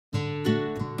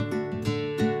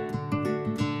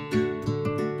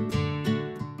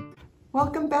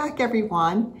Welcome back,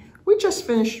 everyone. We just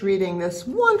finished reading this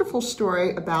wonderful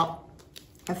story about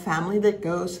a family that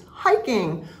goes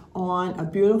hiking on a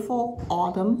beautiful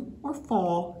autumn or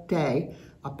fall day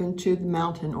up into the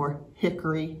mountain or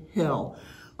Hickory Hill.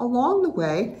 Along the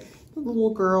way, the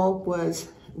little girl was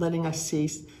letting us see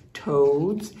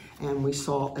toads, and we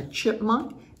saw a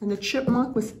chipmunk, and the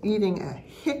chipmunk was eating a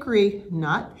hickory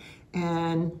nut,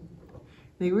 and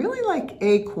they really like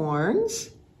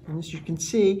acorns. And as you can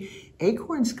see,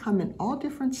 acorns come in all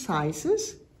different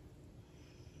sizes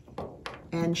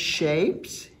and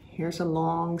shapes. Here's a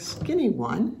long, skinny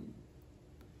one.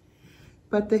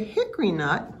 But the hickory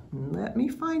nut, let me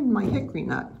find my hickory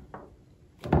nut.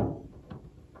 The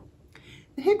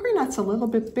hickory nut's a little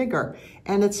bit bigger,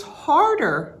 and it's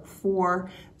harder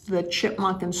for the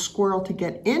chipmunk and squirrel to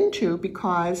get into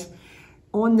because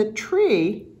on the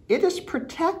tree, it is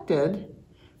protected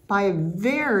by a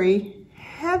very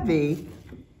heavy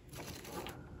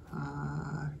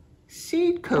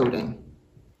seed coating.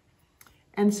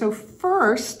 And so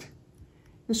first,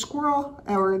 the squirrel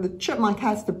or the chipmunk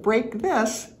has to break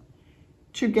this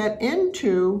to get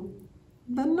into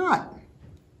the nut.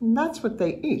 And that's what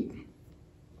they eat.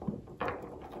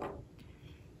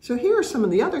 So here are some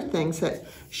of the other things that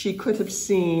she could have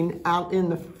seen out in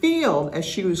the field as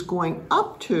she was going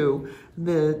up to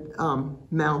the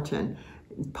mountain.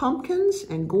 Pumpkins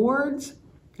and gourds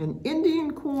and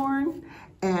Indian corn.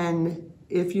 And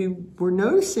if you were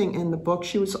noticing in the book,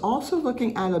 she was also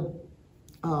looking at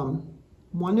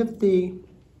one of the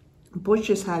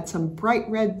bushes had some bright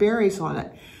red berries on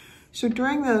it. So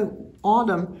during the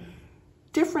autumn,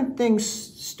 different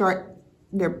things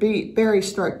their berries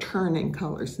start turning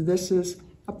colors. This is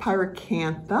a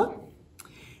pyracantha.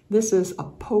 This is a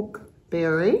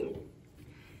pokeberry.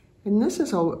 And this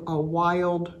is a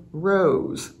wild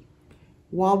rose.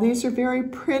 While these are very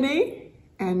pretty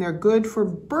and they're good for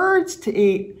birds to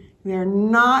eat, they're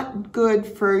not good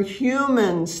for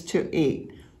humans to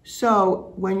eat.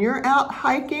 So when you're out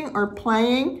hiking or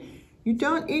playing, you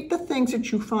don't eat the things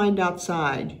that you find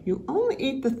outside. You only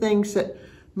eat the things that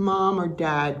mom or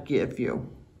dad give you,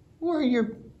 or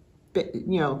your,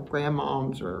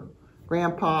 grandmoms or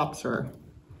grandpops or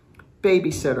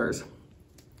babysitters.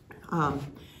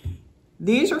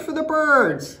 These are for the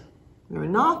birds. They're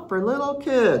not for little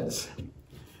kids.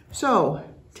 So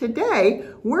today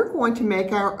we're going to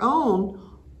make our own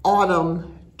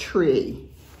autumn tree.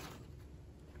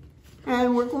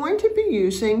 And we're going to be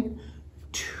using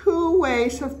two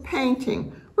ways of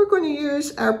painting. We're going to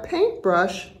use our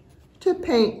paintbrush to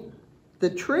paint the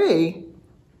tree,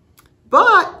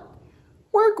 but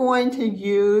we're going to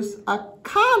use a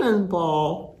cotton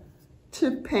ball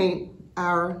to paint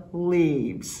our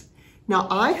leaves. Now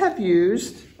I have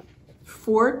used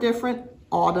 4 different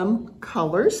autumn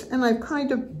colors, and I've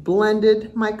kind of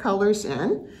blended my colors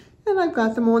in, and I've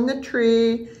got them on the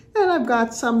tree, and I've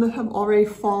got some that have already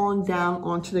fallen down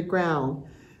onto the ground.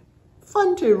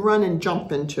 Fun to run and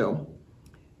jump into.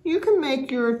 You can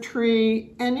make your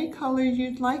tree any color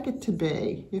you'd like it to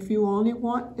be. If you only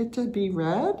want it to be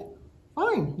red,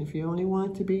 fine. If you only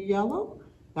want it to be yellow,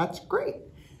 that's great.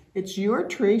 It's your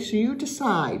tree, so you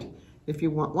decide. If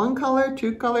you want 1 color,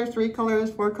 2 colors, 3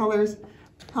 colors, 4 colors,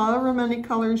 however many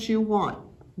colors you want.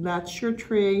 That's your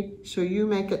tree, so you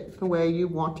make it the way you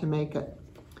want to make it.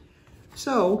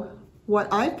 So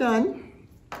what I've done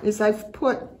is I've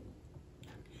put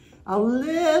a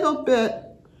little bit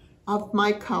of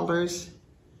my colors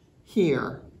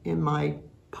here in my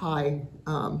pie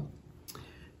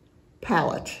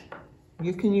palette.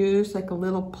 You can use like a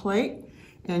little plate,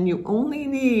 and you only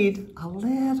need a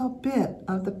little bit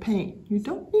of the paint. You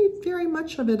don't need very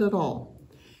much of it at all.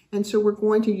 And so we're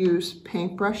going to use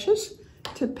paintbrushes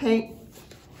to paint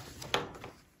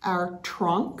our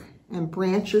trunk and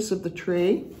branches of the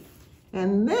tree.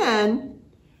 And then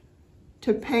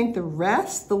to paint the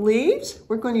rest, the leaves,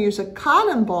 we're going to use a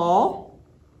cotton ball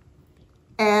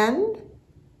and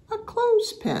a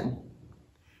clothespin.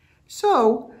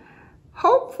 So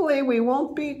hopefully we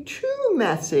won't be too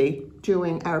messy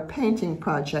doing our painting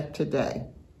project today.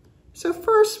 So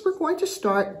first we're going to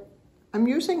start, I'm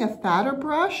using a fatter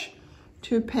brush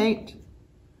to paint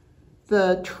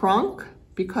the trunk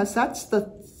because that's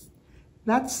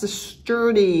the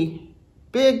sturdy,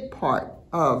 big part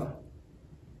of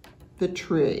the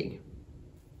tree.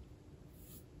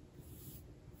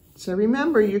 So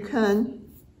remember,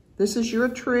 this is your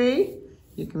tree.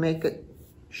 You can make it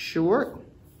short.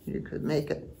 You could make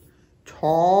it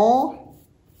tall.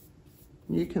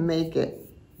 You can make it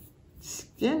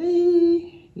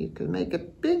skinny. You can make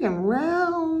it big and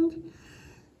round.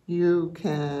 You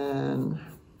can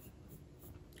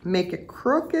make it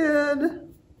crooked,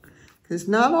 because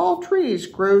not all trees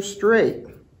grow straight.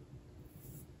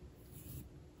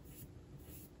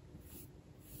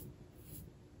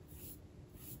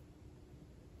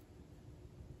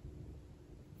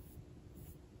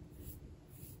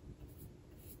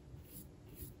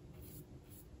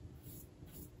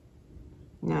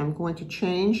 Now I'm going to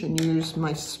change and use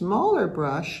my smaller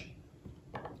brush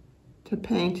to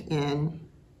paint in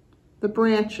the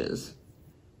branches.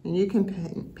 And you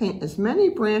can paint as many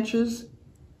branches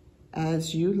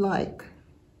as you like.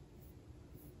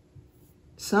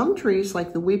 Some trees,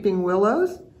 like the weeping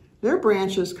willows, their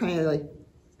branches kind of like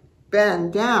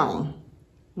bend down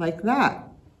like that.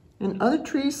 And other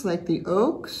trees like the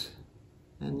oaks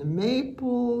and the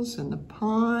maples and the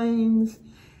pines,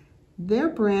 their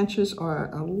branches are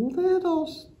a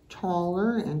little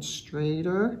taller and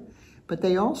straighter, but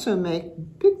they also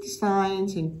make big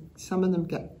designs, and some of them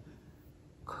get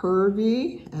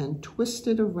curvy and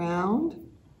twisted around.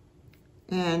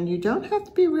 And you don't have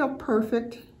to be real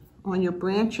perfect on your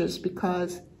branches,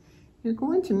 because you're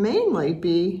going to mainly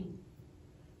be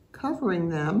covering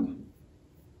them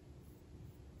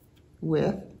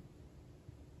with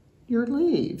your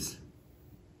leaves.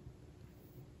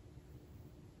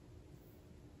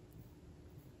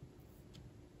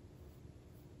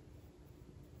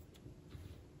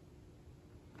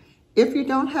 If you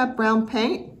don't have brown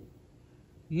paint,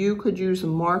 you could use a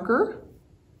marker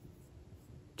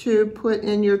to put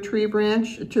in your tree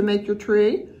branch to make your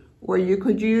tree, or you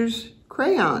could use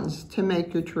crayons to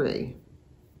make your tree.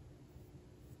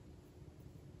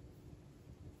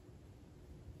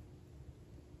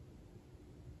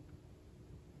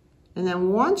 And then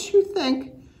once you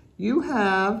think you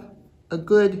have a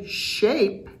good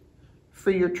shape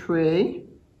for your tree,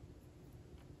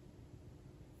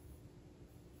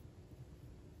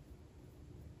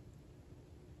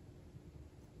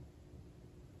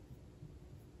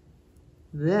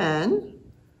 then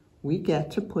we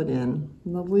get to put in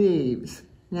the leaves.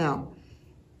 Now,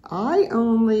 I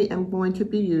only am going to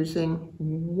be using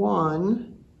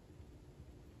one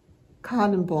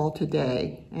cotton ball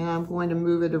today, and I'm going to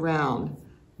move it around,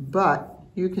 but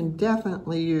you can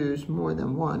definitely use more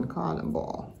than one cotton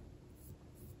ball.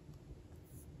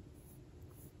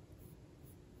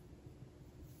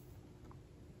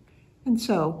 And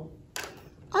so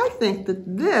I think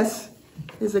that this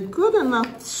is a good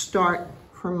enough start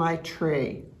for my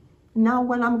tree. Now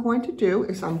what I'm going to do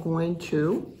is I'm going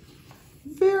to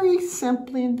very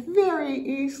simply and very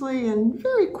easily and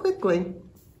very quickly,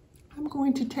 I'm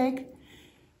going to take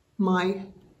my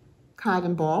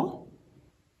cotton ball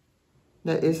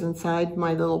that is inside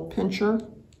my little pincher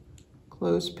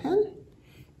clothespin,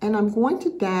 and I'm going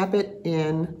to dab it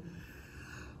in.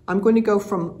 I'm going to go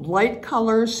from light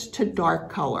colors to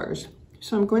dark colors.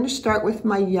 So I'm going to start with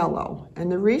my yellow.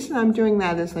 And the reason I'm doing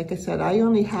that is, like I said, I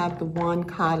only have the one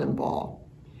cotton ball.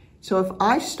 So if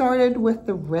I started with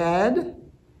the red,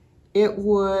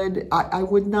 I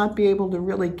would not be able to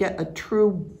really get a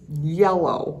true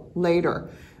yellow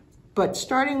later. But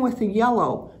starting with the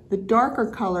yellow, the darker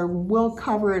color will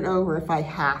cover it over if I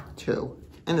have to,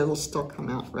 and it'll still come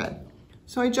out red.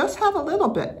 So I just have a little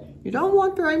bit. You don't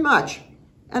want very much.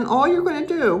 And all you're going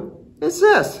to do is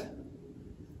this.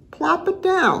 Plop it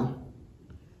down.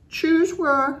 Choose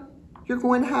where you're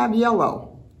going to have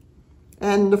yellow.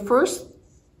 And the first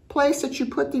place that you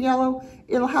put the yellow,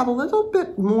 it'll have a little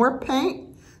bit more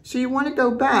paint. So you want to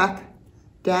go back,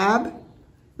 dab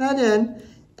that in,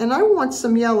 and I want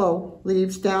some yellow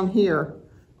leaves down here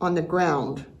on the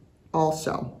ground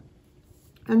also.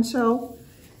 And so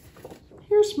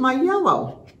here's my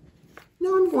yellow.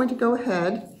 Now I'm going to go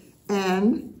ahead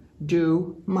and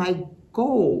do my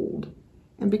gold.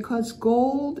 And because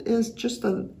gold is just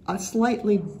a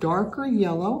slightly darker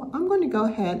yellow, I'm going to go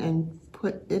ahead and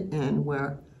put it in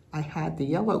where I had the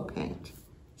yellow paint.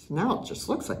 So now it just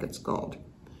looks like it's gold.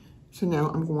 So now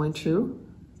I'm going to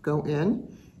go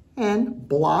in and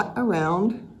blot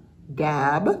around,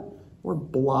 dab or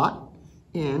blot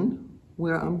in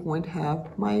where I'm going to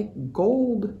have my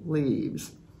gold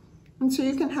leaves. And so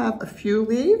you can have a few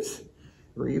leaves,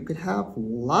 or you could have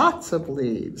lots of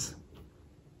leaves.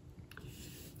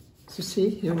 So see,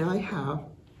 here now I have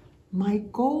my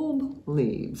gold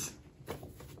leaves.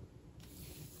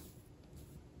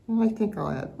 And I think I'll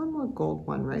add one more gold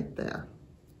one right there.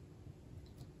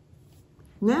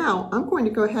 Now I'm going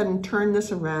to go ahead and turn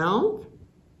this around.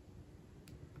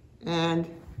 And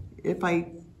if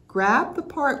I grab the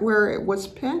part where it was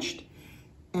pinched,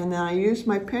 and then I use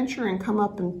my pincher and come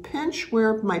up and pinch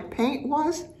where my paint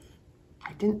was,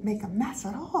 I didn't make a mess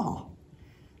at all.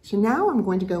 So now I'm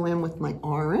going to go in with my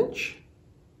orange,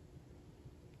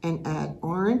 and add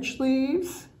orange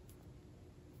leaves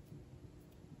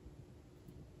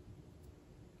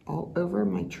all over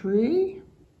my tree.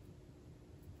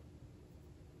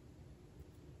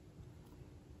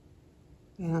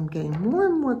 And I'm getting more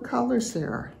and more colors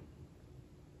there.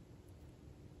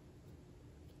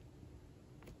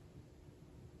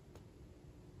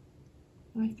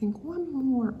 I think one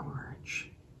more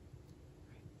orange.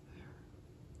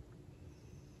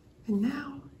 And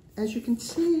now, as you can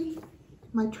see,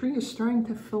 my tree is starting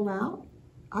to fill out.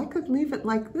 I could leave it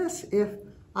like this if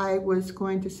I was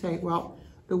going to say, well,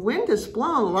 the wind has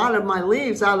blown a lot of my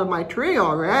leaves out of my tree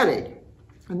already,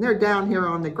 and they're down here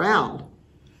on the ground.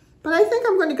 But I think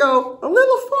I'm going to go a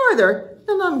little farther,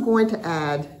 and I'm going to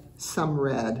add some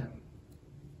red.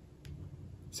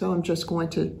 So I'm just going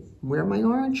to, where my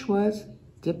orange was,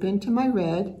 dip into my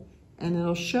red, and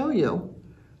it'll show you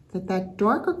that that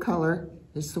darker color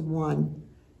is the one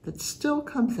that still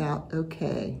comes out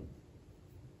okay.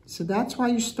 So that's why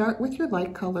you start with your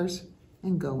light colors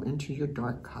and go into your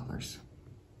dark colors.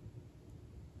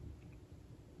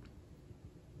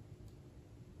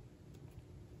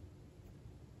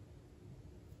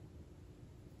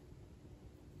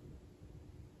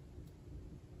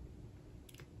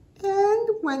 And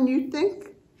when you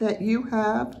think that you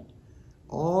have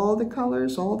all the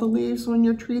colors, all the leaves on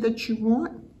your tree that you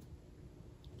want,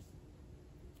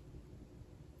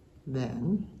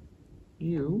 then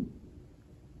you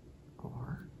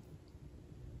are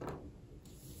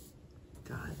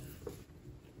done.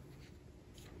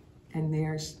 And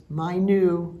there's my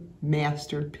new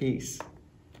masterpiece.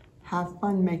 Have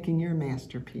fun making your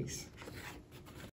masterpiece.